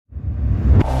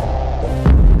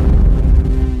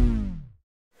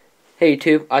Hey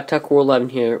YouTube, World 11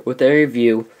 here with a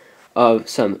review of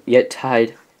some yet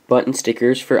tied button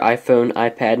stickers for iPhone,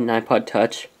 iPad, and iPod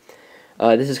Touch.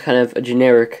 This is kind of a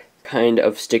generic kind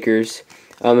of stickers.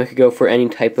 It could go for any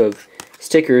type of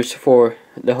stickers for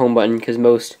the home button because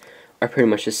most are pretty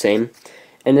much the same.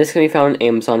 And this can be found on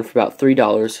Amazon for about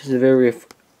 $3. It's a very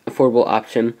affordable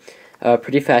option.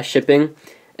 Pretty fast shipping.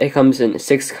 It comes in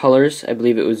 6 colors. I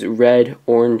believe it was red,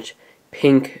 orange,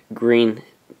 pink, green,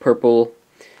 purple,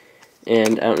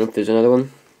 and I don't know if there's another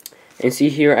one. And see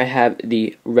here I have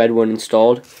the red one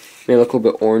installed. It may look a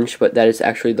little bit orange, but that is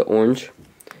actually the orange.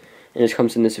 And it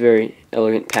comes in this very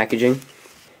elegant packaging.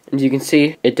 And as you can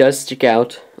see, it does stick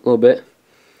out a little bit.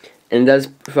 And it does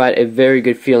provide a very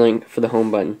good feeling for the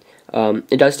home button.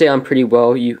 It does stay on pretty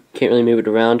well. You can't really move it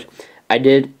around. I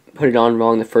did put it on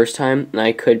wrong the first time, and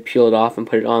I could peel it off and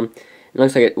put it on. It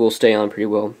looks like it will stay on pretty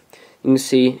well. You can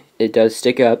see it does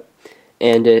stick up,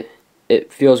 and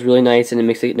it feels really nice, and it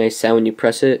makes a nice sound when you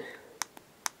press it,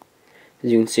 as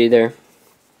you can see there.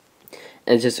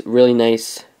 And it's just really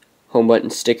nice home button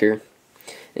sticker. And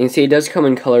you can see it does come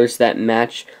in colors that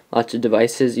match lots of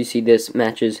devices. You see this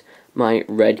matches my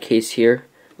red case here,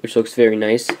 which looks very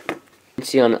nice. You can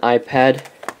see on an iPad,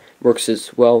 works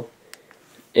as well.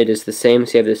 It is the same.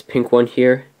 So you have this pink one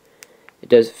here.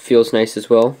 It feels nice as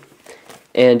well.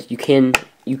 And you can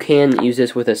use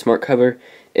this with a smart cover.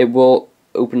 It will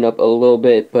open up a little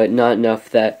bit, but not enough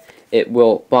that it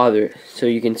will bother. So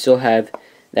you can still have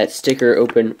that sticker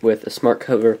open with a smart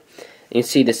cover. And you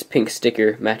see this pink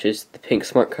sticker matches the pink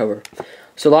smart cover.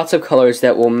 So lots of colors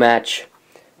that will match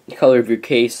the color of your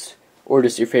case or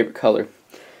just your favorite color.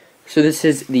 So this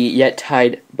is the yet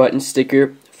tied button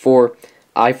sticker for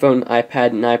iPhone,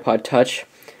 iPad, and iPod Touch.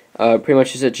 Pretty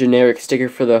much just a generic sticker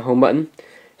for the home button.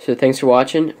 So thanks for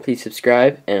watching. Please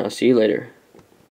subscribe, and I'll see you later.